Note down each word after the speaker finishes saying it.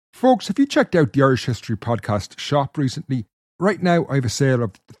Folks, have you checked out the Irish History Podcast shop recently? Right now, I have a sale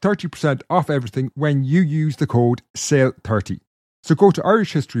of 30% off everything when you use the code SALE30. So go to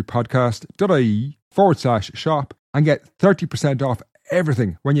irishhistorypodcast.ie/shop and get 30% off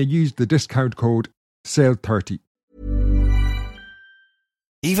everything when you use the discount code SALE30.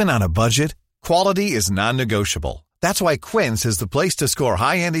 Even on a budget, quality is non-negotiable. That's why Quince is the place to score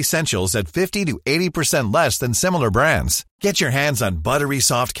high-end essentials at 50 to 80% less than similar brands. Get your hands on buttery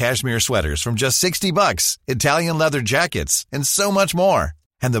soft cashmere sweaters from just $60, Italian leather jackets, and so much more.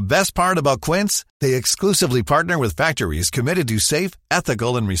 And the best part about Quince, they exclusively partner with factories committed to safe,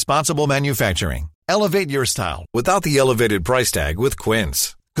 ethical, and responsible manufacturing. Elevate your style without the elevated price tag with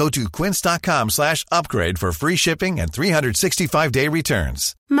Quince. Go to quince.com/upgrade for free shipping and 365-day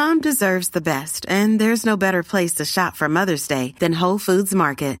returns. Mom deserves the best, and there's no better place to shop for Mother's Day than Whole Foods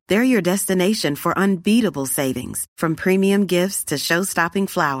Market. They're your destination for unbeatable savings, from premium gifts to show-stopping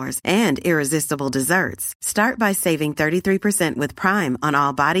flowers and irresistible desserts. Start by saving 33% with Prime on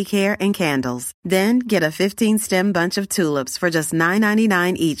all body care and candles. Then get a 15-stem bunch of tulips for just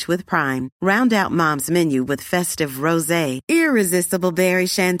 $9.99 each with Prime. Round out Mom's menu with festive rosé, irresistible berry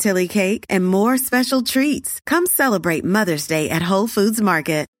chantilly cake, and more special treats. Come celebrate Mother's Day at Whole Foods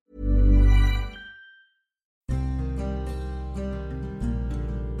Market.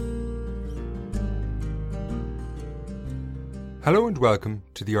 Hello and welcome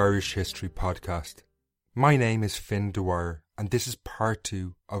to the Irish History Podcast. My name is Finn Dwyer and this is part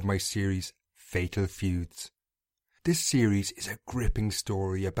 2 of my series Fatal Feuds. This series is a gripping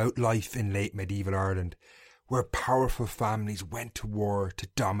story about life in late medieval Ireland, where powerful families went to war to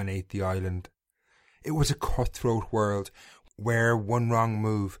dominate the island. It was a cutthroat world where one wrong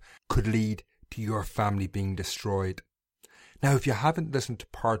move could lead to your family being destroyed. Now, if you haven't listened to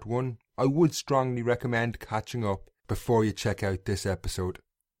part 1, I would strongly recommend catching up before you check out this episode.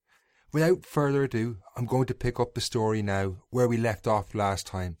 Without further ado, I'm going to pick up the story now where we left off last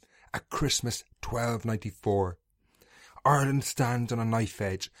time, at Christmas 1294. Ireland stands on a knife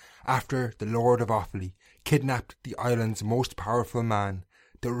edge after the Lord of Offaly kidnapped the island's most powerful man,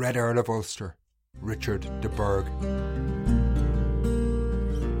 the Red Earl of Ulster, Richard de Burgh.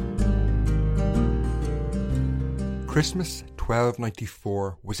 Christmas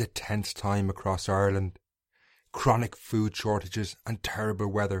 1294 was a tense time across Ireland. Chronic food shortages and terrible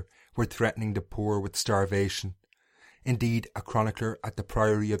weather were threatening the poor with starvation. Indeed, a chronicler at the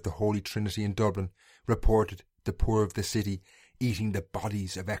Priory of the Holy Trinity in Dublin reported the poor of the city eating the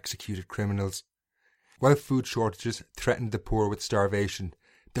bodies of executed criminals. While food shortages threatened the poor with starvation,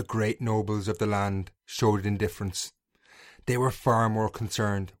 the great nobles of the land showed indifference. They were far more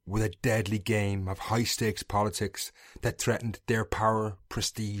concerned with a deadly game of high-stakes politics that threatened their power,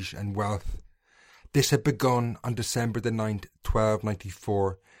 prestige and wealth. This had begun on December the 9th,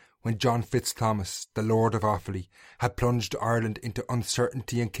 1294, when John FitzThomas, the Lord of Offaly, had plunged Ireland into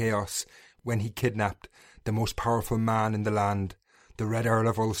uncertainty and chaos when he kidnapped the most powerful man in the land, the Red Earl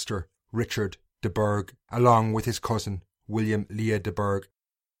of Ulster, Richard de Burgh, along with his cousin, William Lea de Burgh.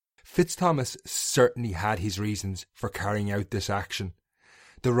 FitzThomas certainly had his reasons for carrying out this action.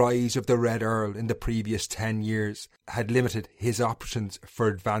 The rise of the Red Earl in the previous 10 years had limited his options for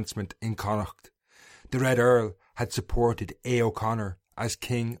advancement in Connacht. The Red Earl had supported A. O'Connor as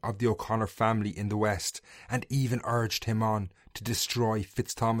king of the O'Connor family in the west and even urged him on to destroy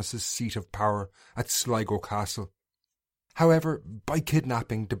FitzThomas's seat of power at Sligo Castle. However, by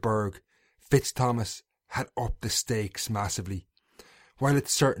kidnapping de Burgh, FitzThomas had upped the stakes massively. While it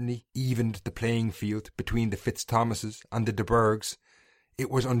certainly evened the playing field between the FitzThomases and the de Burghs, it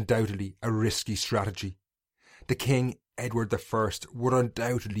was undoubtedly a risky strategy. The King, Edward I, would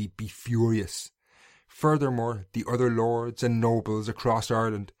undoubtedly be furious. Furthermore, the other lords and nobles across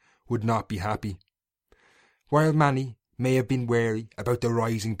Ireland would not be happy. While many may have been wary about the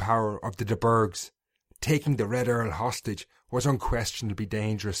rising power of the de Burghs, taking the Red Earl hostage was unquestionably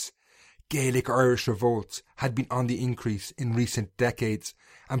dangerous. Gaelic Irish revolts had been on the increase in recent decades,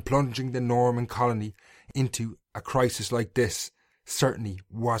 and plunging the Norman colony into a crisis like this certainly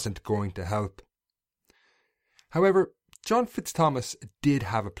wasn't going to help. However, John FitzThomas did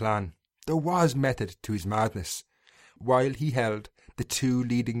have a plan. There was method to his madness. While he held the 2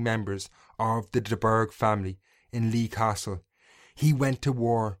 leading members of the de Burgh family in Lee Castle, he went to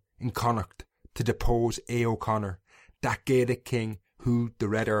war in Connacht to depose A. O'Connor, that Gaelic king who the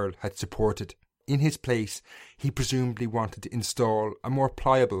Red Earl had supported. In his place, he presumably wanted to install a more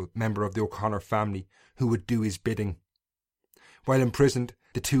pliable member of the O'Connor family who would do his bidding. While imprisoned,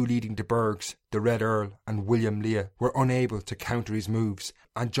 the 2 leading de Burghs, the Red Earl and William Lea, were unable to counter his moves,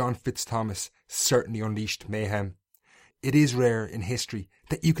 and John FitzThomas certainly unleashed mayhem. it is rare in history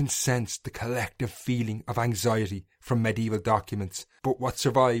that you can sense the collective feeling of anxiety from medieval documents, but what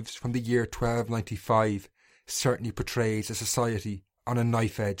survives from the year 1295 certainly portrays a society on a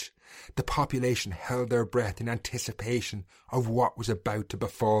knife edge. The population held their breath in anticipation of what was about to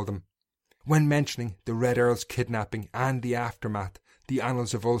befall them. When mentioning the Red Earl's kidnapping and the aftermath, the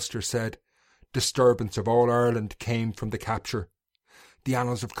Annals of Ulster said, "Disturbance of all Ireland came from the capture." The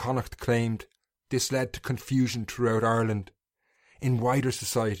Annals of Connacht claimed, "This led to confusion throughout Ireland." In wider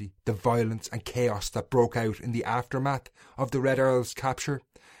society, the violence and chaos that broke out in the aftermath of the Red Earl's capture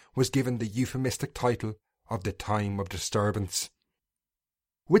was given the euphemistic title of the Time of Disturbance.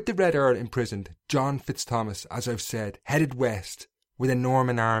 With the Red Earl imprisoned, John Fitzthomas, as I've said, headed west with a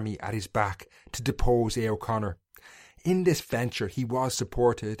Norman army at his back to depose A. O'Connor. In this venture he was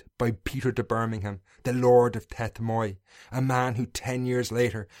supported by Peter de Birmingham, the Lord of Tethmoy, a man who 10 years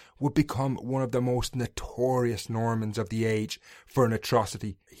later would become one of the most notorious Normans of the age for an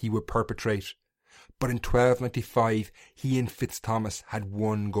atrocity he would perpetrate. But in 1295 he and Fitzthomas had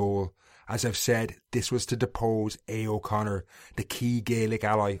one goal. As I've said, this was to depose A. O'Connor, the key Gaelic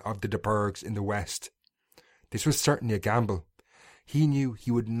ally of the de Burghs in the west. This was certainly a gamble. He knew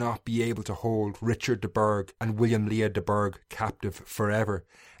he would not be able to hold Richard de Burgh and William Lea de Burgh captive forever,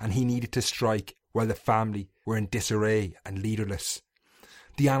 and he needed to strike while the family were in disarray and leaderless.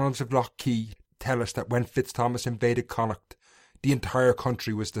 The Annals of Loch Key tell us that when Fitzthomas invaded Connacht, the entire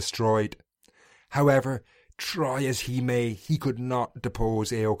country was destroyed. However, try as he may, he could not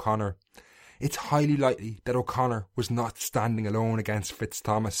depose A. O'Connor. It's highly likely that O'Connor was not standing alone against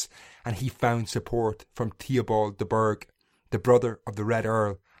Fitzthomas, and he found support from Theobald de Burgh, the brother of the Red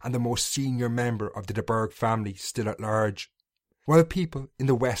Earl and the most senior member of the de Burgh family still at large. While people in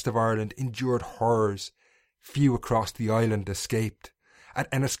the west of Ireland endured horrors, few across the island escaped.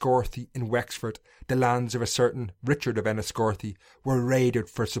 At Enniscorthy in Wexford, the lands of a certain Richard of Enniscorthy were raided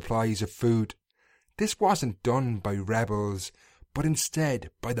for supplies of food. This wasn't done by rebels, but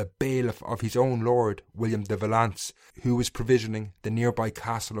instead by the bailiff of his own lord, William de Valence, who was provisioning the nearby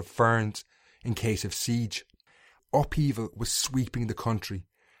castle of Ferns in case of siege. Upheaval was sweeping the country.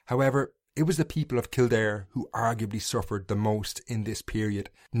 However, it was the people of Kildare who arguably suffered the most in this period,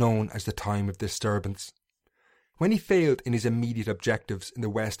 known as the Time of Disturbance. When he failed in his immediate objectives in the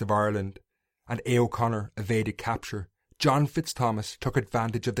west of Ireland, and A. O'Connor evaded capture, John Fitzthomas took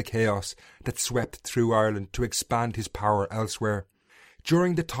advantage of the chaos that swept through Ireland to expand his power elsewhere.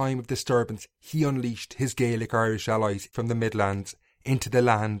 During the Time of Disturbance, he unleashed his Gaelic Irish allies from the Midlands into the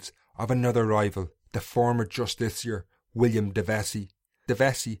lands of another rival, the former justiciar William de Vesey. De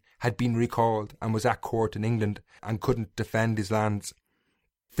Vesey had been recalled and was at court in England and couldn't defend his lands.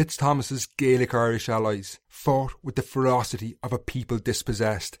 Fitzthomas's Gaelic Irish allies fought with the ferocity of a people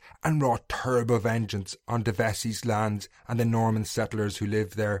dispossessed and wrought terrible vengeance on de Vesey's lands and the Norman settlers who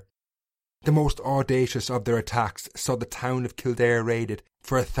lived there. The most audacious of their attacks saw the town of Kildare raided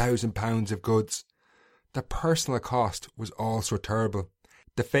for £1,000 of goods. The personal cost was also terrible.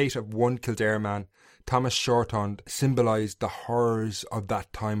 The fate of one Kildare man, Thomas Shortond, symbolised the horrors of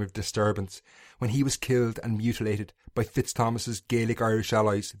that time of disturbance, when he was killed and mutilated by Fitzthomas's Gaelic Irish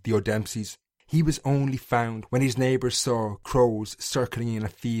allies, the O'Dempseys. He was only found when his neighbours saw crows circling in a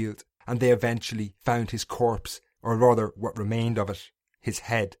field, and they eventually found his corpse, or rather what remained of it, his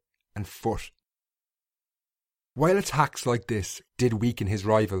head and foot. While attacks like this did weaken his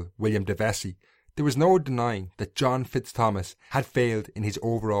rival, William de Vesey, there was no denying that John Fitzthomas had failed in his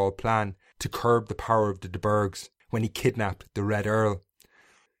overall plan to curb the power of the de Burghs when he kidnapped the Red Earl.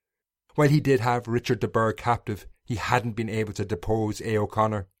 While he did have Richard de Burgh captive, he hadn't been able to depose A.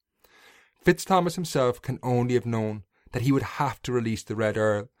 O'Connor. Fitzthomas himself can only have known that he would have to release the Red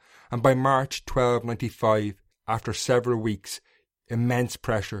Earl, and by March 1295, after several weeks, immense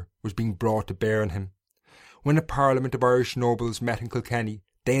pressure was being brought to bear on him. When a Parliament of Irish nobles met in Kilkenny,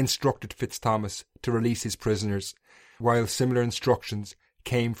 they instructed Fitzthomas to release his prisoners, while similar instructions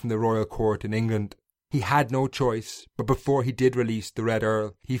came from the royal court in England. He had no choice, but before he did release the Red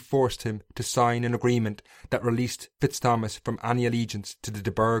Earl, he forced him to sign an agreement that released Fitzthomas from any allegiance to the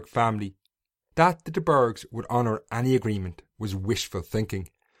de Burgh family. That the de Burghs would honour any agreement was wishful thinking.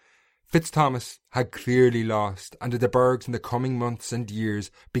 Fitzthomas had clearly lost, and the de Burghs in the coming months and years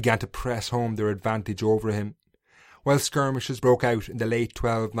began to press home their advantage over him. While skirmishes broke out in the late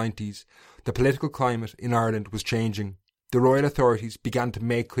 1290s, the political climate in Ireland was changing. The royal authorities began to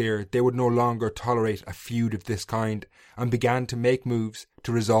make clear they would no longer tolerate a feud of this kind, and began to make moves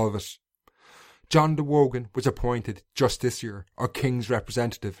to resolve it. John de Wogan was appointed justiciar, or king's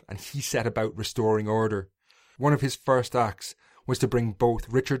representative, and he set about restoring order. One of his first acts was to bring both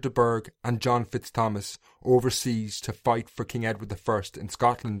Richard de Burgh and John Fitzthomas overseas to fight for King Edward I in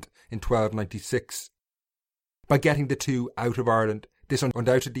Scotland in 1296. By getting the two out of Ireland, this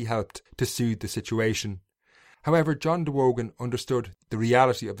undoubtedly helped to soothe the situation. However, John de Wogan understood the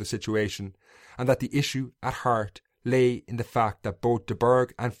reality of the situation and that the issue at heart lay in the fact that both de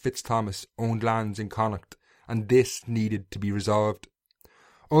Burgh and Fitzthomas owned lands in Connacht, and this needed to be resolved.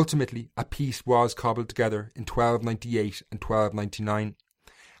 Ultimately, a peace was cobbled together in 1298 and 1299.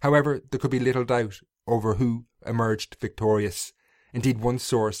 However, there could be little doubt over who emerged victorious. Indeed, one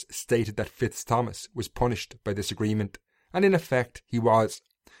source stated that Fitzthomas was punished by this agreement, and in effect he was.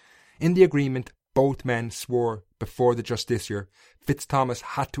 In the agreement, both men swore before the justiciar Fitzthomas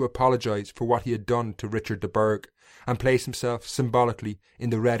had to apologise for what he had done to Richard de Burgh, and place himself symbolically in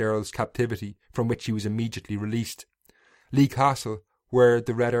the Red Earl's captivity, from which he was immediately released. Lee Castle, where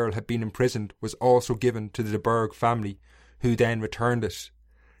the Red Earl had been imprisoned, was also given to the de Burgh family, who then returned it.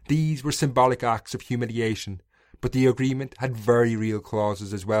 These were symbolic acts of humiliation, but the agreement had very real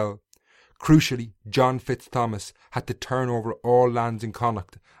clauses as well. Crucially, John Fitzthomas had to turn over all lands in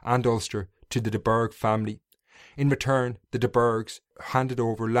Connacht and Ulster to the de Burgh family. In return, the de Burghs handed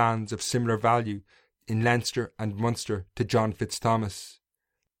over lands of similar value in Leinster and Munster to John Fitzthomas.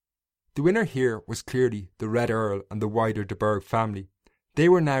 The winner here was clearly the Red Earl and the wider de Burgh family. They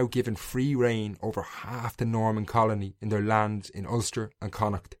were now given free rein over half the Norman colony in their lands in Ulster and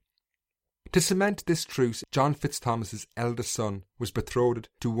Connacht. To cement this truce, John Fitzthomas's eldest son was betrothed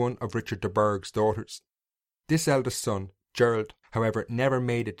to one of Richard de Burgh's daughters. This eldest son, Gerald, however, never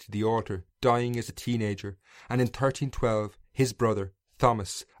made it to the altar, dying as a teenager, and in 1312 his brother,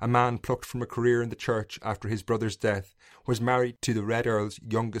 Thomas, a man plucked from a career in the church after his brother's death, was married to the Red Earl's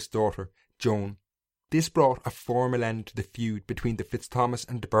youngest daughter, Joan. This brought a formal end to the feud between the Fitzthomas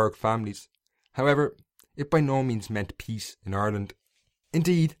and de Burgh families. However, it by no means meant peace in Ireland.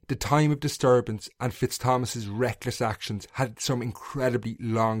 Indeed, the time of disturbance and Fitzthomas's reckless actions had some incredibly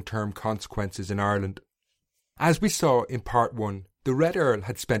long-term consequences in Ireland. As we saw in Part 1, the Red Earl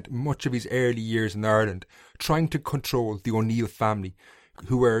had spent much of his early years in Ireland trying to control the O'Neill family,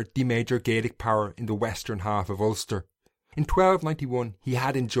 who were the major Gaelic power in the western half of Ulster. In 1291 he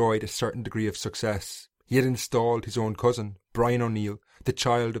had enjoyed a certain degree of success. He had installed his own cousin, Brian O'Neill, the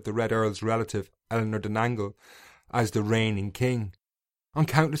child of the Red Earl's relative, Eleanor de Nangle, as the reigning king. On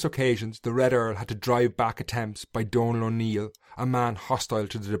countless occasions the Red Earl had to drive back attempts by Donal O'Neill, a man hostile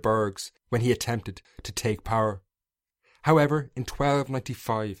to the de Burghs, when he attempted to take power. However, in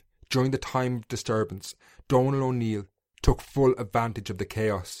 1295, during the time of disturbance, Donal O'Neill took full advantage of the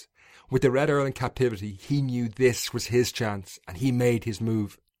chaos. With the Red Earl in captivity, he knew this was his chance, and he made his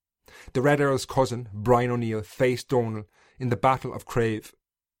move. The Red Earl's cousin, Brian O'Neill, faced Donal in the Battle of Crave.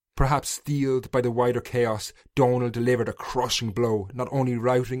 Perhaps steeled by the wider chaos, Donal delivered a crushing blow, not only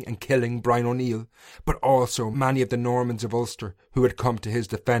routing and killing Brian O'Neill, but also many of the Normans of Ulster who had come to his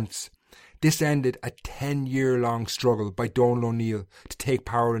defence. This ended a 10-year-long struggle by Donal O'Neill to take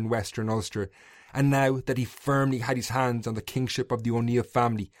power in Western Ulster, and now that he firmly had his hands on the kingship of the O'Neill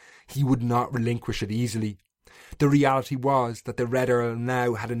family, he would not relinquish it easily. The reality was that the Red Earl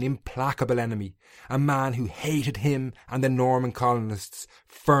now had an implacable enemy, a man who hated him and the Norman colonists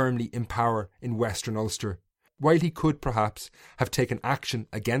firmly in power in Western Ulster. While he could perhaps have taken action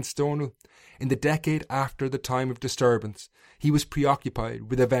against Donal, in the decade after the time of disturbance, he was preoccupied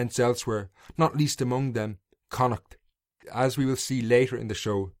with events elsewhere, not least among them Connacht. As we will see later in the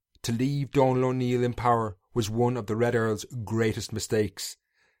show, to leave Donal O'Neill in power was one of the Red Earl's greatest mistakes.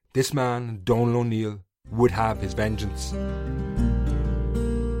 This man, Donal O'Neill, would have his vengeance.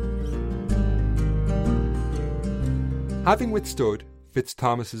 Having withstood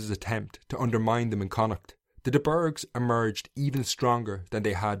Fitzthomas's attempt to undermine them in Connacht, the de Burghs emerged even stronger than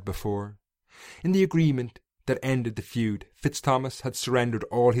they had before. In the agreement that ended the feud, Fitzthomas had surrendered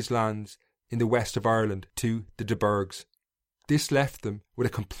all his lands in the west of Ireland to the de Burghs. This left them with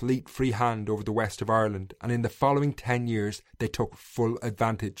a complete free hand over the west of Ireland, and in the following 10 years they took full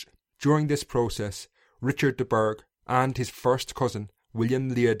advantage. During this process, Richard de Burgh and his first cousin, William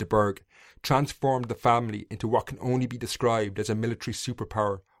Lea de Burgh, transformed the family into what can only be described as a military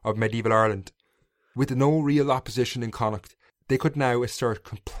superpower of medieval Ireland. With no real opposition in Connacht, they could now assert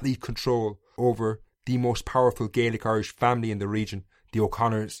complete control over the most powerful Gaelic Irish family in the region, the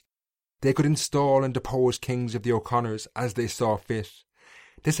O'Connors. They could install and depose kings of the O'Connors as they saw fit.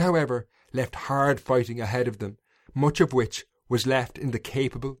 This, however, left hard fighting ahead of them, much of which was left in the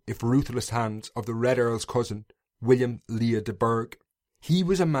capable, if ruthless hands of the Red Earl's cousin, William Lea de Burgh. He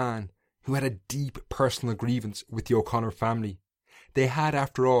was a man who had a deep personal grievance with the O'Connor family. They had,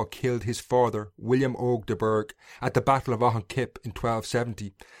 after all, killed his father, William Og de Burgh, at the Battle of Auchinkeep in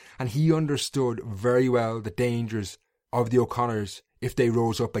 1270, and he understood very well the dangers of the O'Connors if they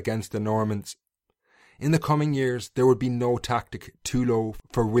rose up against the Normans. In the coming years, there would be no tactic too low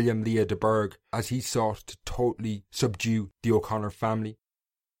for William Lea de Burgh as he sought to totally subdue the O'Connor family.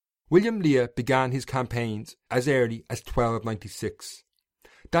 William Lea began his campaigns as early as 1296.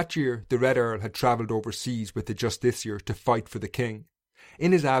 That year, the Red Earl had travelled overseas with the Justiciar to fight for the king.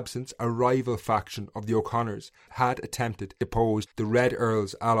 In his absence, a rival faction of the O'Connors had attempted to depose the Red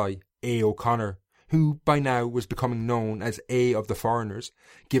Earl's ally, A. O'Connor, who by now was becoming known as A of the Foreigners,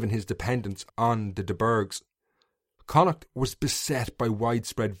 given his dependence on the de Burghs. Connacht was beset by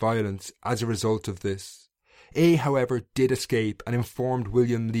widespread violence as a result of this. A, however, did escape and informed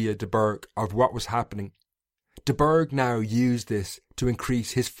William Lea de Burgh of what was happening. De Burgh now used this to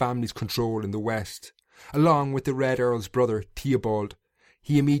increase his family's control in the west. Along with the Red Earl's brother Theobald,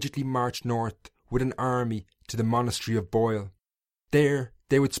 he immediately marched north with an army to the monastery of Boyle. There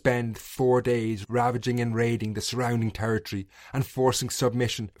they would spend 4 days ravaging and raiding the surrounding territory and forcing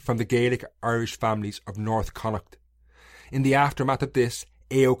submission from the Gaelic Irish families of North Connacht. In the aftermath of this,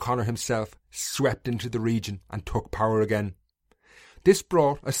 A. O'Connor himself swept into the region and took power again. This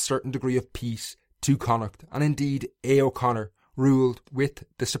brought a certain degree of peace to Connacht, and indeed A. O'Connor ruled with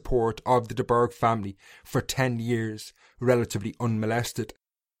the support of the de Burgh family for 10 years, relatively unmolested.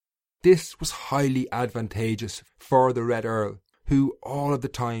 This was highly advantageous for the Red Earl, who all of the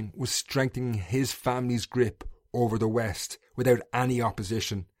time was strengthening his family's grip over the west without any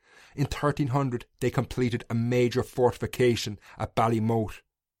opposition. In 1300 they completed a major fortification at Ballymote.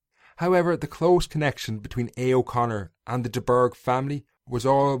 However, the close connection between A. O'Connor and the de Burgh family was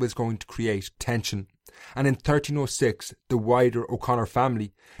always going to create tension, and in 1306 the wider O'Connor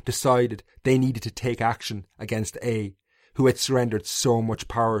family decided they needed to take action against A, who had surrendered so much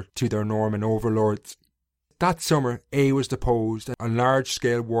power to their Norman overlords. That summer, A was deposed and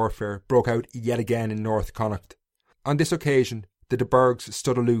large-scale warfare broke out yet again in North Connacht. On this occasion, the de Burghs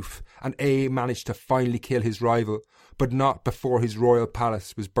stood aloof and A managed to finally kill his rival, but not before his royal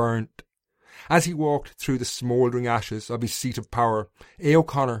palace was burnt. As he walked through the smouldering ashes of his seat of power, A.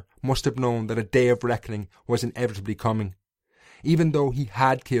 O'Connor must have known that a day of reckoning was inevitably coming. Even though he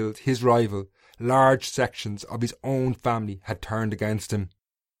had killed his rival, large sections of his own family had turned against him.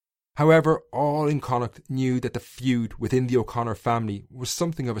 However, all in Connacht knew that the feud within the O'Connor family was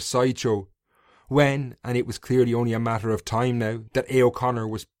something of a sideshow. When, and it was clearly only a matter of time now, that A. O'Connor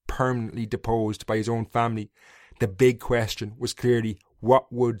was permanently deposed by his own family, the big question was clearly,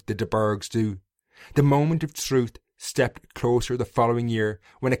 what would the de Burghs do? The moment of truth stepped closer the following year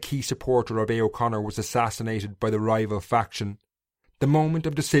when a key supporter of A. O'Connor was assassinated by the rival faction. The moment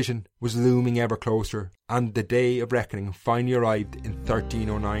of decision was looming ever closer, and the day of reckoning finally arrived in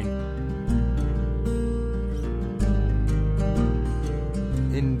 1309.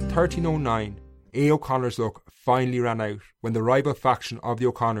 In 1309, A. O'Connor's luck finally ran out when the rival faction of the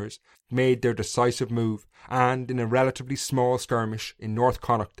O'Connors made their decisive move, and in a relatively small skirmish in North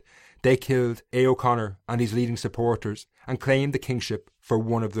Connacht, they killed A. O'Connor and his leading supporters and claimed the kingship for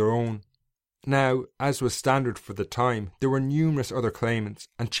one of their own. Now, as was standard for the time, there were numerous other claimants,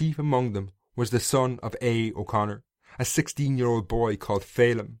 and chief among them was the son of A. O'Connor, a 16-year-old boy called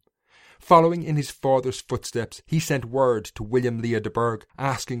Phelim. Following in his father's footsteps, he sent word to William Lea de Burgh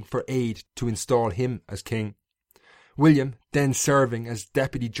asking for aid to install him as king. William, then serving as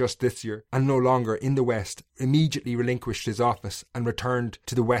Deputy Justiciar and no longer in the West, immediately relinquished his office and returned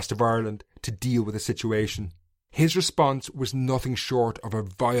to the west of Ireland to deal with the situation. His response was nothing short of a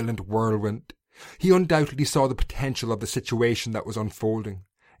violent whirlwind. He undoubtedly saw the potential of the situation that was unfolding.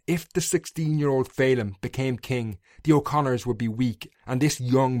 If the 16-year-old Phelim became king, the O'Connors would be weak, and this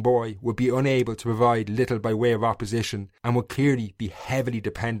young boy would be unable to provide little by way of opposition and would clearly be heavily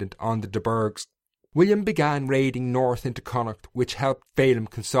dependent on the de Burghs. William began raiding north into Connacht, which helped Phelim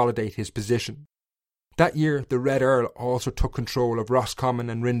consolidate his position. That year, the Red Earl also took control of Roscommon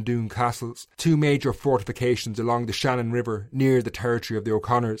and Rindoon castles, two major fortifications along the Shannon River near the territory of the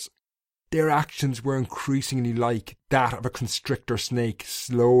O'Connors. Their actions were increasingly like that of a constrictor snake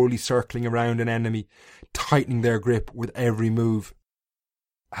slowly circling around an enemy, tightening their grip with every move.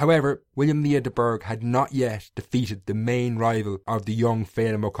 However, William Lea de Burgh had not yet defeated the main rival of the young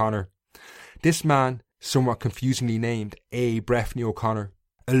Phelim O'Connor. This man, somewhat confusingly named A. Breffni O'Connor,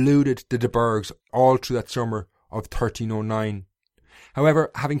 eluded the de Burghs all through that summer of 1309.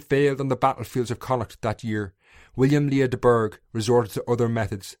 However, having failed on the battlefields of Connacht that year, William Lea de Burgh resorted to other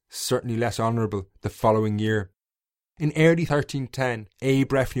methods, certainly less honourable, the following year. In early 1310, A.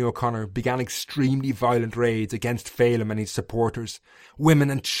 Breffni O'Connor began extremely violent raids against Phelim and his supporters.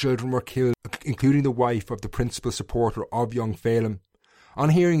 Women and children were killed, including the wife of the principal supporter of young Phelim. On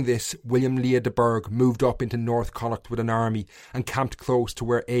hearing this, William Lea de Burgh moved up into North Connacht with an army and camped close to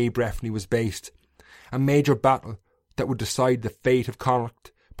where A. Breffni was based. A major battle that would decide the fate of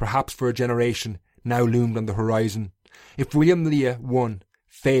Connacht, perhaps for a generation, now loomed on the horizon. If William Lea won,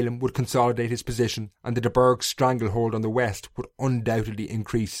 Phelim would consolidate his position and the de Burgh stranglehold on the west would undoubtedly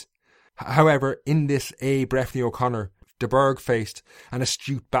increase. However, in this A. Breffni O'Connor, de Burgh faced an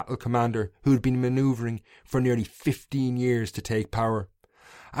astute battle commander who had been manoeuvring for nearly 15 years to take power.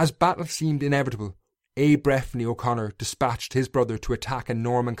 As battle seemed inevitable, A. Breffni O'Connor dispatched his brother to attack a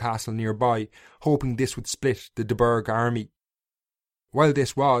Norman castle nearby, hoping this would split the de Burgh army. While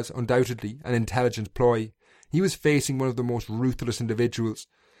this was undoubtedly an intelligent ploy, he was facing one of the most ruthless individuals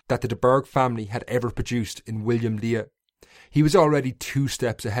that the de Burgh family had ever produced in William Lea. He was already 2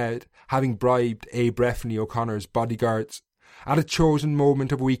 steps ahead, having bribed A. Breffni O'Connor's bodyguards. At a chosen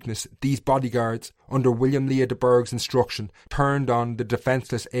moment of weakness, these bodyguards, under William Lea de Burgh's instruction, turned on the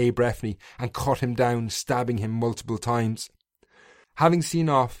defenceless A. Breffni and cut him down, stabbing him multiple times. Having seen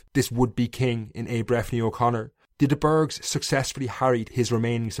off this would-be king in A. Breffni O'Connor, the de Burghs successfully harried his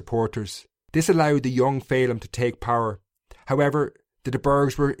remaining supporters. This allowed the young Phelim to take power. However, the de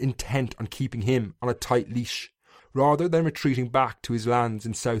Burghs were intent on keeping him on a tight leash. Rather than retreating back to his lands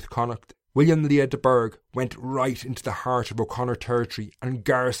in South Connacht, William Lea de Burgh went right into the heart of O'Connor territory and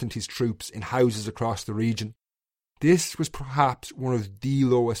garrisoned his troops in houses across the region. This was perhaps one of the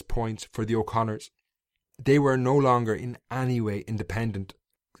lowest points for the O'Connors. They were no longer in any way independent,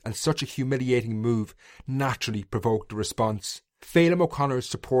 and such a humiliating move naturally provoked a response. Phelim O'Connor's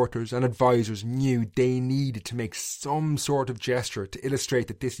supporters and advisers knew they needed to make some sort of gesture to illustrate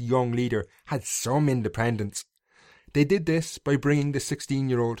that this young leader had some independence. They did this by bringing the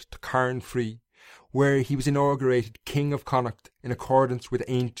 16-year-old to Carnfree, where he was inaugurated King of Connacht in accordance with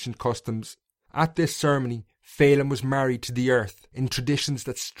ancient customs. At this ceremony, Phelim was married to the earth in traditions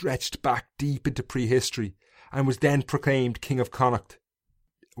that stretched back deep into prehistory, and was then proclaimed King of Connacht.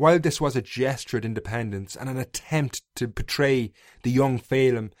 While this was a gesture of independence and an attempt to portray the young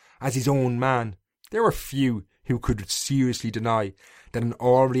Phelim as his own man, there were few who could seriously deny that in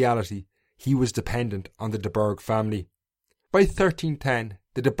all reality he was dependent on the de Burgh family. By 1310,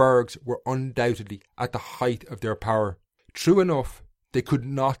 the de Burghs were undoubtedly at the height of their power. True enough, they could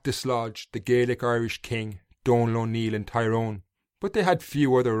not dislodge the Gaelic-Irish king Donal O'Neill in Tyrone, but they had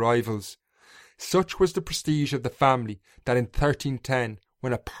few other rivals. Such was the prestige of the family that in 1310,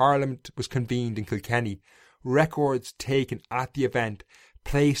 when a parliament was convened in Kilkenny, records taken at the event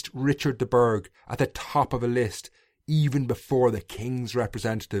placed Richard de Burgh at the top of a list even before the king's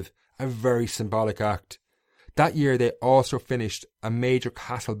representative, a very symbolic act. That year they also finished a major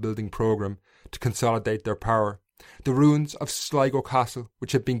castle building programme to consolidate their power. The ruins of Sligo Castle,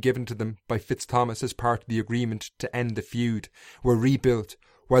 which had been given to them by Fitzthomas as part of the agreement to end the feud, were rebuilt,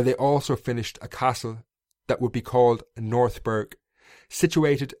 while they also finished a castle that would be called Northburg.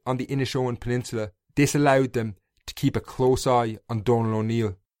 Situated on the Inishowen Peninsula, this allowed them to keep a close eye on Donal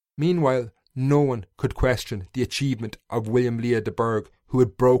O'Neill. Meanwhile, no one could question the achievement of William Lea de Burgh, who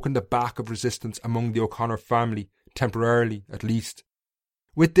had broken the back of resistance among the O'Connor family, temporarily at least.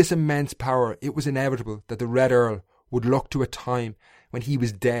 With this immense power, it was inevitable that the Red Earl would look to a time when he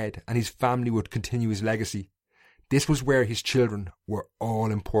was dead and his family would continue his legacy. This was where his children were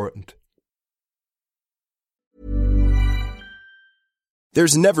all important.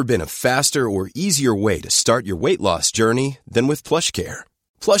 There's never been a faster or easier way to start your weight loss journey than with PlushCare.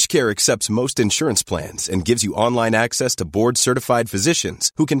 PlushCare accepts most insurance plans and gives you online access to board-certified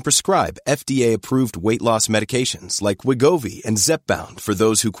physicians who can prescribe FDA-approved weight loss medications like Wegovy and Zepbound for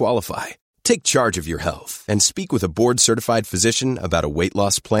those who qualify. Take charge of your health and speak with a board-certified physician about a weight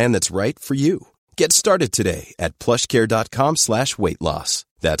loss plan that's right for you. Get started today at plushcare.com/weight-loss.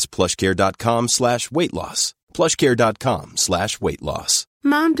 That's plushcare.com/weight-loss. plushcare.com/weight-loss.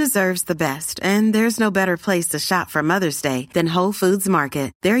 Mom deserves the best, and there's no better place to shop for Mother's Day than Whole Foods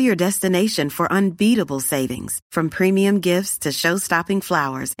Market. They're your destination for unbeatable savings, from premium gifts to show-stopping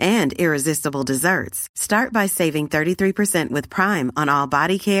flowers and irresistible desserts. Start by saving 33% with Prime on all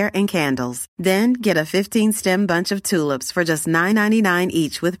body care and candles. Then get a 15-stem bunch of tulips for just $9.99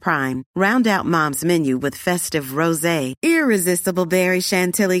 each with Prime. Round out Mom's menu with festive rosé, irresistible berry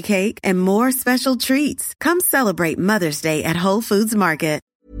chantilly cake, and more special treats. Come celebrate Mother's Day at Whole Foods Market.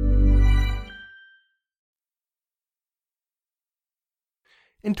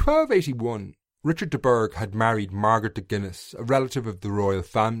 In 1281, Richard de Burgh had married Margaret de Guinness, a relative of the royal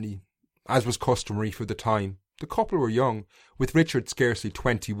family, as was customary for the time. The couple were young, with Richard scarcely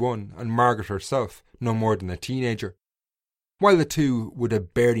 21 and Margaret herself no more than a teenager. While the two would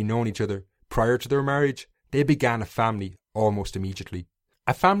have barely known each other prior to their marriage, they began a family almost immediately.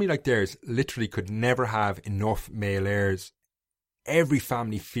 A family like theirs literally could never have enough male heirs. Every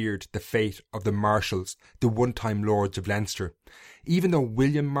family feared the fate of the Marshalls, the one-time lords of Leinster. Even though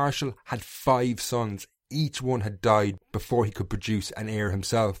William Marshall had 5 sons, each one had died before he could produce an heir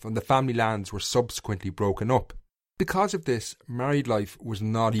himself, and the family lands were subsequently broken up. Because of this, married life was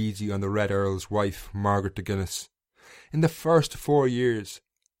not easy on the Red Earl's wife, Margaret de Guinness. In the first 4 years,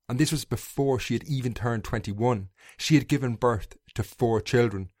 and this was before she had even turned 21, she had given birth to 4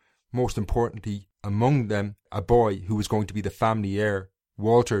 children, most importantly, among them, a boy who was going to be the family heir,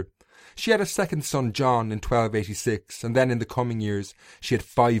 Walter. She had a second son, John, in 1286, and then in the coming years she had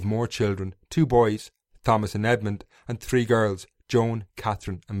 5 more children, 2 boys, Thomas and Edmund, and 3 girls, Joan,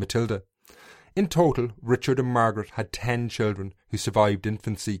 Catherine and Matilda. In total, Richard and Margaret had 10 children who survived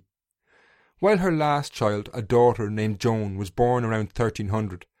infancy. While her last child, a daughter named Joan, was born around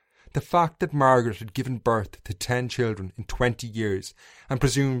 1300, the fact that Margaret had given birth to 10 children in 20 years, and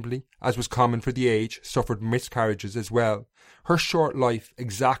presumably, as was common for the age, suffered miscarriages as well, her short life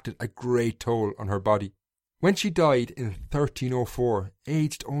exacted a great toll on her body. When she died in 1304,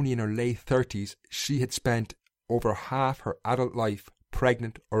 aged only in her late 30s, she had spent over half her adult life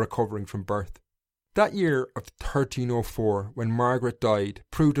pregnant or recovering from birth. That year of 1304, when Margaret died,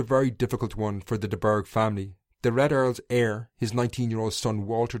 proved a very difficult one for the de Burgh family. The Red Earl's heir, his 19-year-old son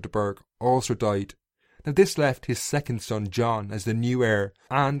Walter de Burgh, also died. Now this left his second son John as the new heir,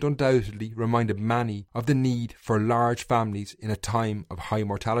 and undoubtedly reminded many of the need for large families in a time of high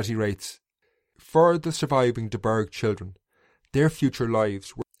mortality rates. For the surviving de Burgh children, their future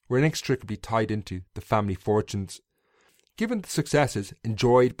lives were inextricably tied into the family fortunes. Given the successes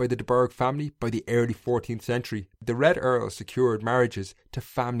enjoyed by the de Burgh family by the early 14th century, the Red Earl secured marriages to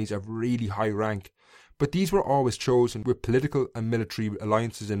families of really high rank, but these were always chosen with political and military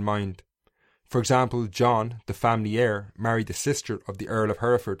alliances in mind. For example, John, the family heir, married the sister of the Earl of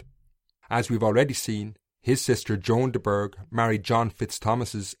Hereford. As we've already seen, his sister Joan de Burgh married John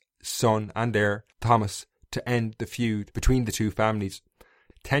Fitzthomas's son and heir, Thomas, to end the feud between the two families.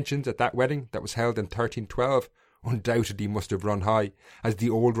 Tensions at that wedding, that was held in 1312, undoubtedly must have run high, as the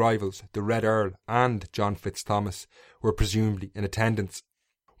old rivals, the Red Earl and John Fitzthomas, were presumably in attendance.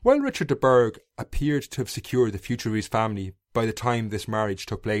 While Richard de Burgh appeared to have secured the future of his family by the time this marriage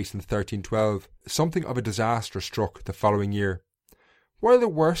took place in 1312, something of a disaster struck the following year. While the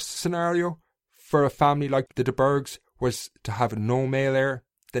worst scenario for a family like the de Burghs was to have no male heir,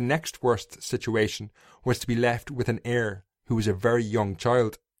 the next worst situation was to be left with an heir who was a very young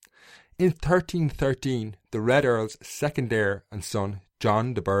child. In 1313, the Red Earl's second heir and son,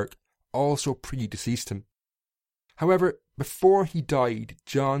 John de Burgh, also predeceased him. However, before he died,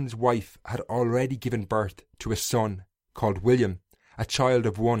 John's wife had already given birth to a son called William, a child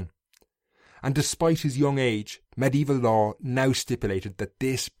of 1. And despite his young age, medieval law now stipulated that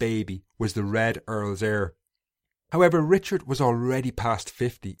this baby was the Red Earl's heir. However, Richard was already past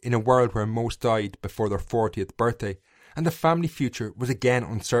 50 in a world where most died before their 40th birthday, and the family future was again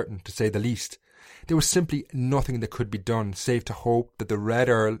uncertain, to say the least. There was simply nothing that could be done save to hope that the Red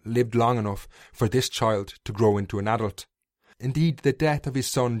Earl lived long enough for this child to grow into an adult. Indeed, the death of his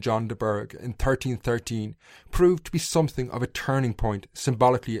son John de Burgh in 1313 proved to be something of a turning point,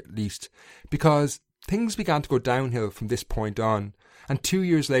 symbolically at least, because things began to go downhill from this point on, and 2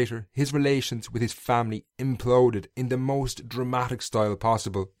 years later his relations with his family imploded in the most dramatic style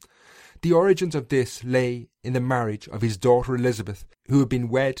possible. The origins of this lay in the marriage of his daughter Elizabeth, who had been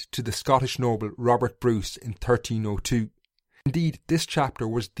wed to the Scottish noble Robert Bruce in 1302. Indeed, this chapter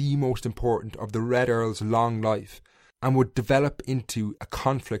was the most important of the Red Earl's long life, and would develop into a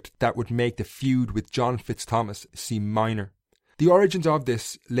conflict that would make the feud with John Fitzthomas seem minor. The origins of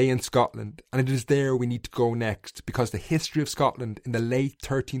this lay in Scotland, and it is there we need to go next, because the history of Scotland in the late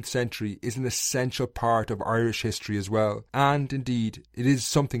 13th century is an essential part of Irish history as well, and indeed it is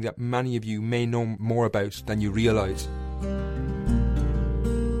something that many of you may know more about than you realise.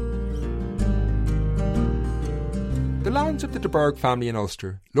 The lands of the de Burgh family in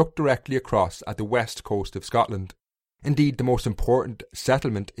Ulster looked directly across at the west coast of Scotland. Indeed, the most important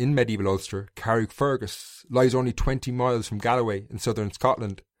settlement in medieval Ulster, Carrickfergus, lies only 20 miles from Galloway in southern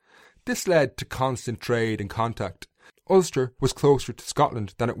Scotland. This led to constant trade and contact. Ulster was closer to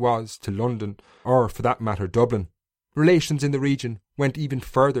Scotland than it was to London, or for that matter Dublin. Relations in the region went even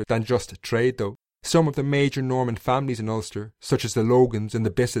further than just trade though. Some of the major Norman families in Ulster, such as the Logans and the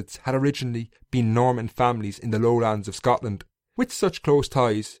Bissets, had originally been Norman families in the lowlands of Scotland. With such close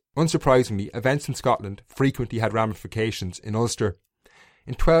ties, unsurprisingly, events in Scotland frequently had ramifications in Ulster.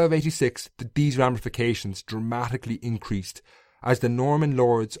 In 1286, these ramifications dramatically increased as the Norman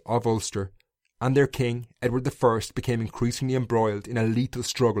lords of Ulster and their king, Edward I, became increasingly embroiled in a lethal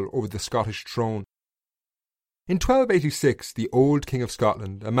struggle over the Scottish throne. In 1286, the old King of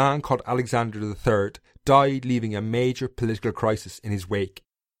Scotland, a man called Alexander III, died, leaving a major political crisis in his wake.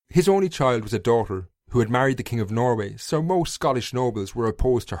 His only child was a daughter who had married the King of Norway, so most Scottish nobles were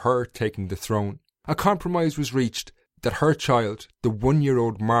opposed to her taking the throne. A compromise was reached that her child, the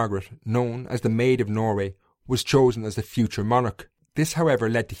 1-year-old Margaret, known as the Maid of Norway, was chosen as the future monarch. This, however,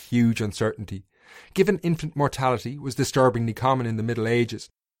 led to huge uncertainty. Given infant mortality was disturbingly common in the Middle Ages,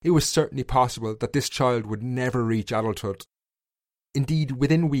 it was certainly possible that this child would never reach adulthood. Indeed,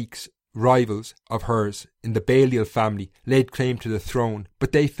 within weeks, rivals of hers in the Balliol family laid claim to the throne,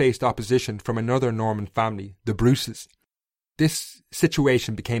 but they faced opposition from another Norman family, the Bruces. This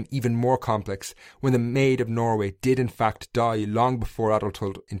situation became even more complex when the Maid of Norway did in fact die long before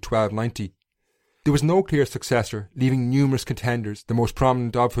adulthood in 1290. There was no clear successor, leaving numerous contenders, the most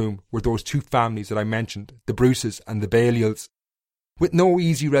prominent of whom were those two families that I mentioned, the Bruces and the Balliols. With no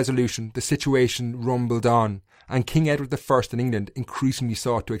easy resolution, the situation rumbled on, and King Edward I in England increasingly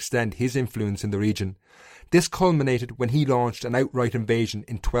sought to extend his influence in the region. This culminated when he launched an outright invasion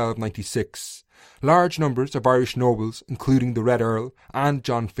in 1296. Large numbers of Irish nobles, including the Red Earl and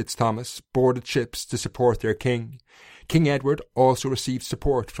John Fitzthomas, boarded ships to support their king. King Edward also received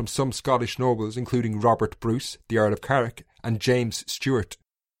support from some Scottish nobles, including Robert Bruce, the Earl of Carrick, and James Stewart.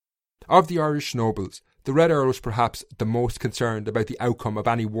 Of the Irish nobles, the Red Earl was perhaps the most concerned about the outcome of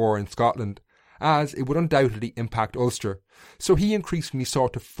any war in Scotland, as it would undoubtedly impact Ulster, so he increasingly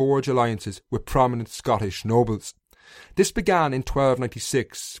sought to forge alliances with prominent Scottish nobles. This began in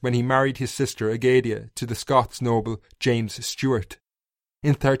 1296 when he married his sister Agadia to the Scots noble James Stewart.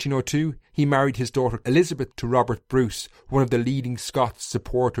 In 1302 he married his daughter Elizabeth to Robert Bruce, one of the leading Scots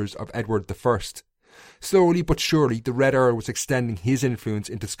supporters of Edward I. Slowly but surely the Red Earl was extending his influence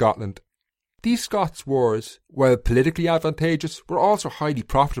into Scotland. These Scots wars, while politically advantageous, were also highly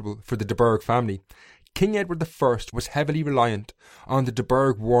profitable for the de Burgh family. King Edward I was heavily reliant on the de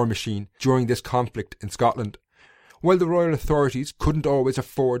Burgh war machine during this conflict in Scotland. While the royal authorities couldn't always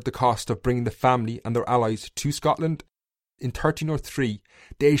afford the cost of bringing the family and their allies to Scotland, in 1303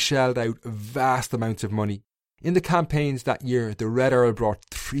 they shelled out vast amounts of money. In the campaigns that year, the Red Earl brought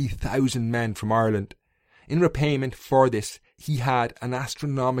 3,000 men from Ireland. In repayment for this, he had an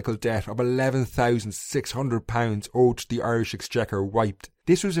astronomical debt of £11,600 owed to the Irish Exchequer wiped.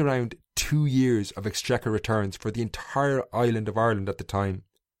 This was around 2 years of Exchequer returns for the entire island of Ireland at the time.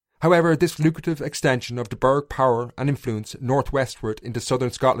 However, this lucrative extension of de Burgh power and influence northwestward into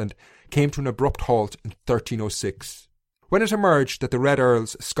southern Scotland came to an abrupt halt in 1306. When it emerged that the Red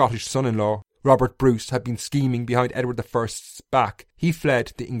Earl's Scottish son-in-law, Robert Bruce, had been scheming behind Edward I's back, he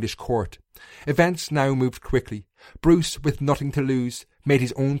fled the English court. Events now moved quickly. Bruce, with nothing to lose, made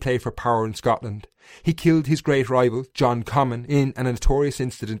his own play for power in Scotland. He killed his great rival, John Comyn, in a notorious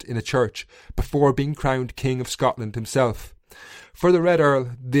incident in a church, before being crowned King of Scotland himself. For the Red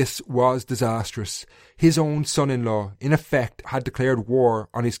Earl, this was disastrous. His own son-in-law, in effect, had declared war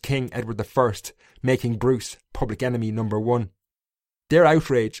on his King Edward I, making Bruce public enemy number 1. Their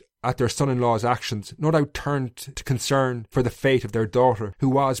outrage at their son-in-law's actions no doubt turned to concern for the fate of their daughter, who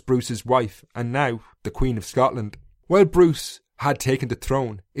was Bruce's wife and now the Queen of Scotland. While Bruce had taken the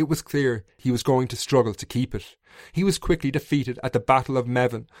throne, it was clear he was going to struggle to keep it. He was quickly defeated at the Battle of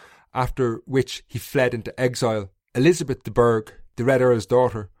Mevin, after which he fled into exile. Elizabeth de Burgh, the Red Earl's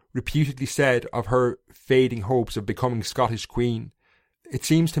daughter, reputedly said of her fading hopes of becoming Scottish Queen, "It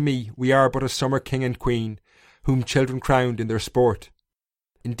seems to me we are but a summer king and queen, whom children crowned in their sport."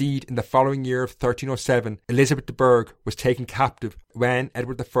 Indeed, in the following year of 1307, Elizabeth de Burgh was taken captive when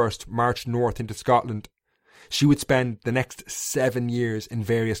Edward I marched north into Scotland. She would spend the next 7 years in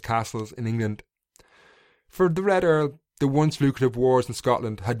various castles in England. For the Red Earl, the once lucrative wars in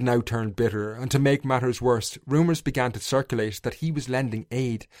Scotland had now turned bitter, and to make matters worse, rumours began to circulate that he was lending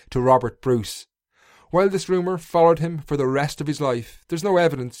aid to Robert Bruce. While this rumour followed him for the rest of his life, there's no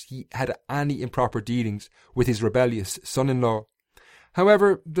evidence he had any improper dealings with his rebellious son-in-law.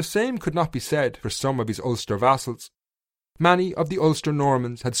 However, the same could not be said for some of his Ulster vassals. Many of the Ulster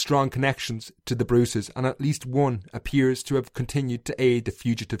Normans had strong connections to the Bruces, and at least one appears to have continued to aid the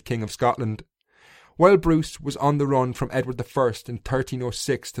fugitive King of Scotland. While Bruce was on the run from Edward I in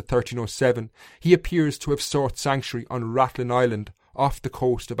 1306 to 1307, he appears to have sought sanctuary on Rathlin Island off the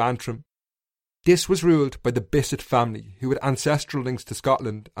coast of Antrim. This was ruled by the Bissett family, who had ancestral links to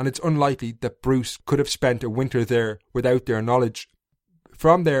Scotland, and it's unlikely that Bruce could have spent a winter there without their knowledge.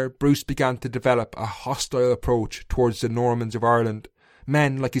 From there, Bruce began to develop a hostile approach towards the Normans of Ireland,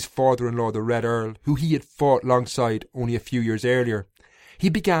 men like his father-in-law, the Red Earl, who he had fought alongside only a few years earlier. He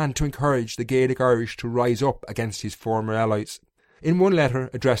began to encourage the Gaelic Irish to rise up against his former allies. In one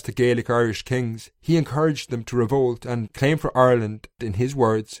letter addressed to Gaelic Irish kings, he encouraged them to revolt and claim for Ireland, in his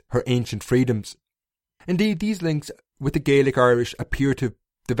words, her ancient freedoms. Indeed, these links with the Gaelic Irish appear to have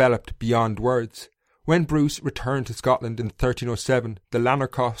developed beyond words. When Bruce returned to Scotland in 1307, the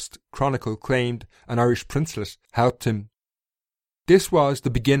Lanercost Chronicle claimed an Irish princelet helped him. This was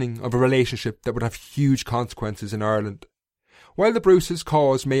the beginning of a relationship that would have huge consequences in Ireland. While the Bruce's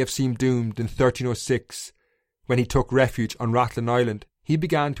cause may have seemed doomed in 1306, when he took refuge on Rathlin Island, he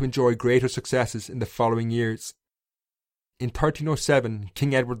began to enjoy greater successes in the following years. In 1307,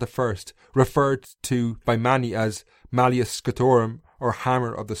 King Edward I, referred to by many as Malleus Scotorum, or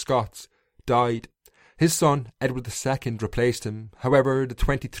Hammer of the Scots, died. His son, Edward II, replaced him. However, the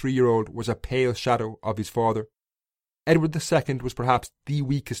 23-year-old was a pale shadow of his father. Edward II was perhaps the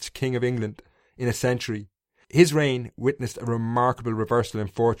weakest king of England in a century. His reign witnessed a remarkable reversal in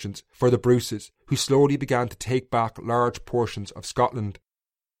fortunes for the Bruces, who slowly began to take back large portions of Scotland.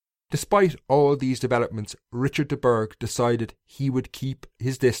 Despite all these developments, Richard de Burgh decided he would keep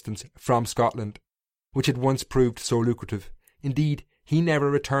his distance from Scotland, which had once proved so lucrative. Indeed, he never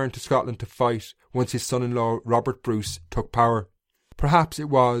returned to Scotland to fight once his son-in-law Robert Bruce took power. Perhaps it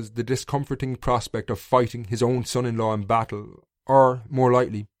was the discomforting prospect of fighting his own son-in-law in battle, or, more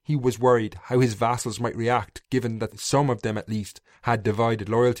likely, he was worried how his vassals might react, given that some of them at least had divided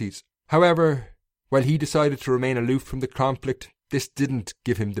loyalties. However, while he decided to remain aloof from the conflict, this didn't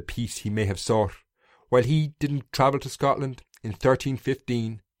give him the peace he may have sought. While he didn't travel to Scotland, in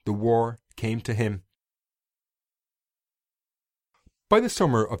 1315 the war came to him. By the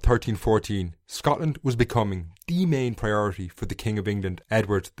summer of 1314, Scotland was becoming the main priority for the King of England,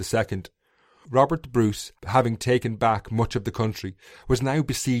 Edward II. Robert the Bruce, having taken back much of the country, was now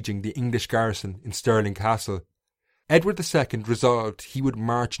besieging the English garrison in Stirling Castle. Edward II resolved he would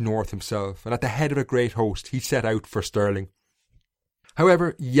march north himself, and at the head of a great host he set out for Stirling.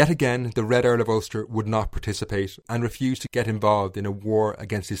 However, yet again the Red Earl of Ulster would not participate and refused to get involved in a war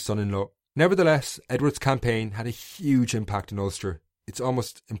against his son-in-law. Nevertheless, Edward's campaign had a huge impact in Ulster. It's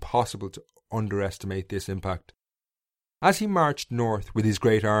almost impossible to underestimate this impact. As he marched north with his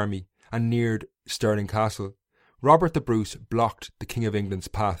great army and neared Stirling Castle, Robert the Bruce blocked the King of England's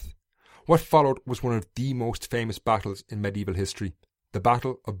path. What followed was one of the most famous battles in medieval history, the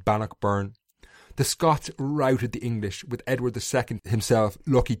Battle of Bannockburn. The Scots routed the English, with Edward II himself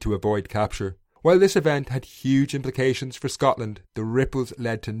lucky to avoid capture. While this event had huge implications for Scotland, the ripples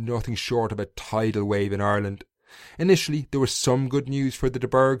led to nothing short of a tidal wave in Ireland. Initially, there was some good news for the de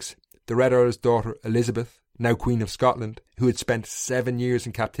Burghs. The Red Earl's daughter Elizabeth, now Queen of Scotland, who had spent 7 years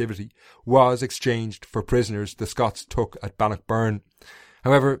in captivity, was exchanged for prisoners the Scots took at Bannockburn.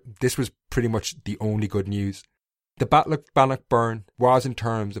 However, this was pretty much the only good news. The Battle of Bannockburn was, in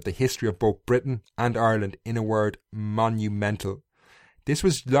terms of the history of both Britain and Ireland, in a word, monumental. This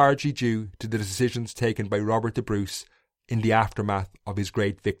was largely due to the decisions taken by Robert the Bruce in the aftermath of his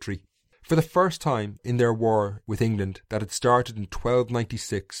great victory. For the first time in their war with England that had started in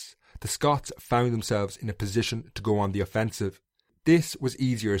 1296, the Scots found themselves in a position to go on the offensive. This was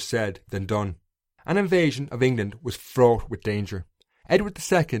easier said than done. An invasion of England was fraught with danger. Edward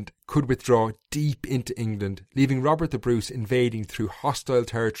II could withdraw deep into England, leaving Robert the Bruce invading through hostile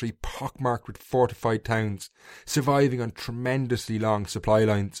territory pockmarked with fortified towns, surviving on tremendously long supply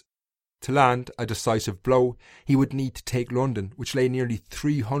lines. To land a decisive blow, he would need to take London, which lay nearly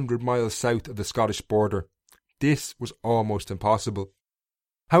 300 miles south of the Scottish border. This was almost impossible.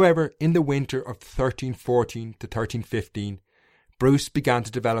 However, in the winter of 1314 to 1315, Bruce began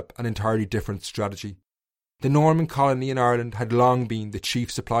to develop an entirely different strategy. The Norman colony in Ireland had long been the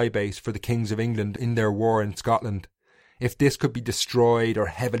chief supply base for the kings of England in their war in Scotland. If this could be destroyed or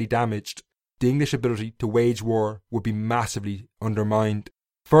heavily damaged, the English ability to wage war would be massively undermined.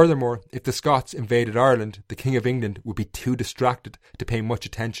 Furthermore, if the Scots invaded Ireland, the King of England would be too distracted to pay much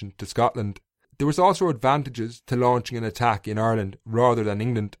attention to Scotland. There was also advantages to launching an attack in Ireland rather than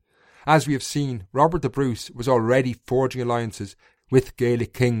England. As we have seen, Robert the Bruce was already forging alliances with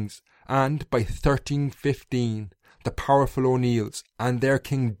Gaelic kings, and by 1315 the powerful O'Neills and their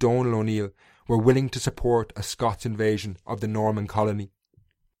King Donal O'Neill were willing to support a Scots invasion of the Norman colony.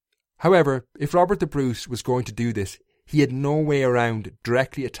 However, if Robert the Bruce was going to do this, he had no way around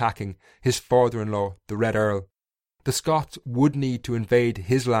directly attacking his father-in-law, the Red Earl. The Scots would need to invade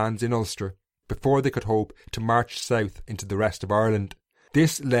his lands in Ulster, before they could hope to march south into the rest of Ireland.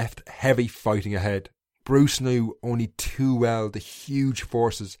 This left heavy fighting ahead. Bruce knew only too well the huge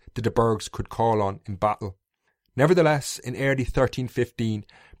forces the de Burghs could call on in battle. Nevertheless, in early 1315,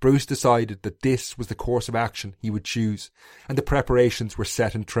 Bruce decided that this was the course of action he would choose, and the preparations were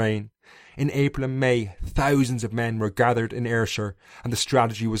set in train. In April and May, thousands of men were gathered in Ayrshire, and the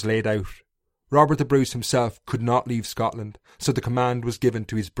strategy was laid out. Robert the Bruce himself could not leave Scotland, so the command was given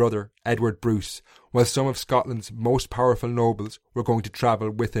to his brother, Edward Bruce, while some of Scotland's most powerful nobles were going to travel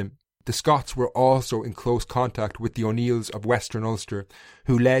with him. The Scots were also in close contact with the O'Neills of Western Ulster,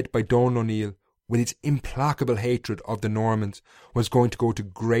 who, led by Donal O'Neill, with its implacable hatred of the Normans, was going to go to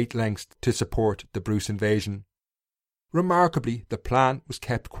great lengths to support the Bruce invasion. Remarkably, the plan was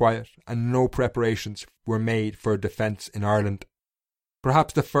kept quiet and no preparations were made for a defence in Ireland.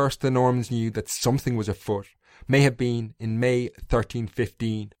 Perhaps the first the Normans knew that something was afoot may have been in May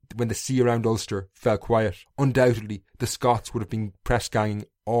 1315, when the sea around Ulster fell quiet. Undoubtedly, the Scots would have been press-ganging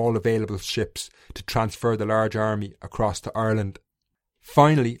all available ships to transfer the large army across to Ireland.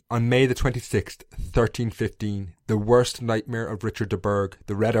 Finally, on May the 26th, 1315, the worst nightmare of Richard de Burgh,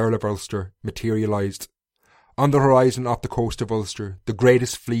 the Red Earl of Ulster, materialised. On the horizon off the coast of Ulster, the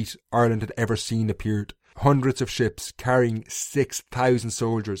greatest fleet Ireland had ever seen appeared. Hundreds of ships carrying 6,000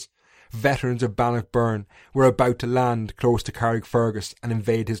 soldiers, veterans of Bannockburn, were about to land close to Carrickfergus and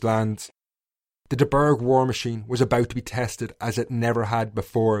invade his lands. The de Burgh war machine was about to be tested as it never had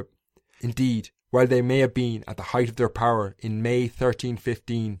before. Indeed, while they may have been at the height of their power in May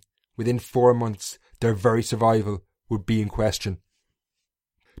 1315, within 4 months their very survival would be in question.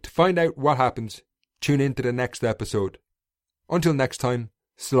 To find out what happens, tune in to the next episode. Until next time,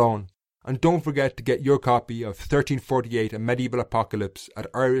 Slán. And don't forget to get your copy of 1348 A Medieval Apocalypse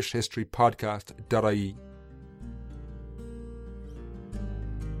at irishhistorypodcast.ie.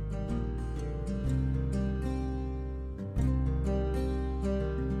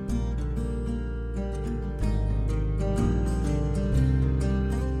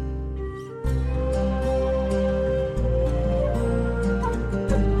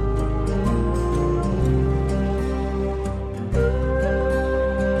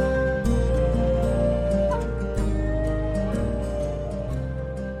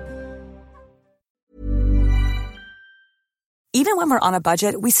 Even when we're on a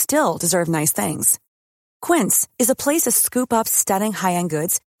budget, we still deserve nice things. Quince is a place to scoop up stunning high-end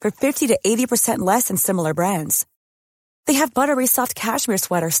goods for 50 to 80% less than similar brands. They have buttery soft cashmere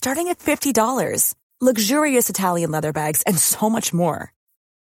sweaters starting at $50, luxurious Italian leather bags, and so much more.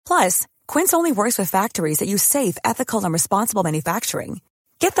 Plus, Quince only works with factories that use safe, ethical, and responsible manufacturing.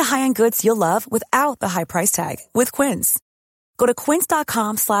 Get the high-end goods you'll love without the high price tag with Quince. Go to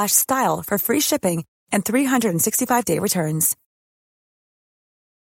quince.com/style for free shipping and 365-day returns.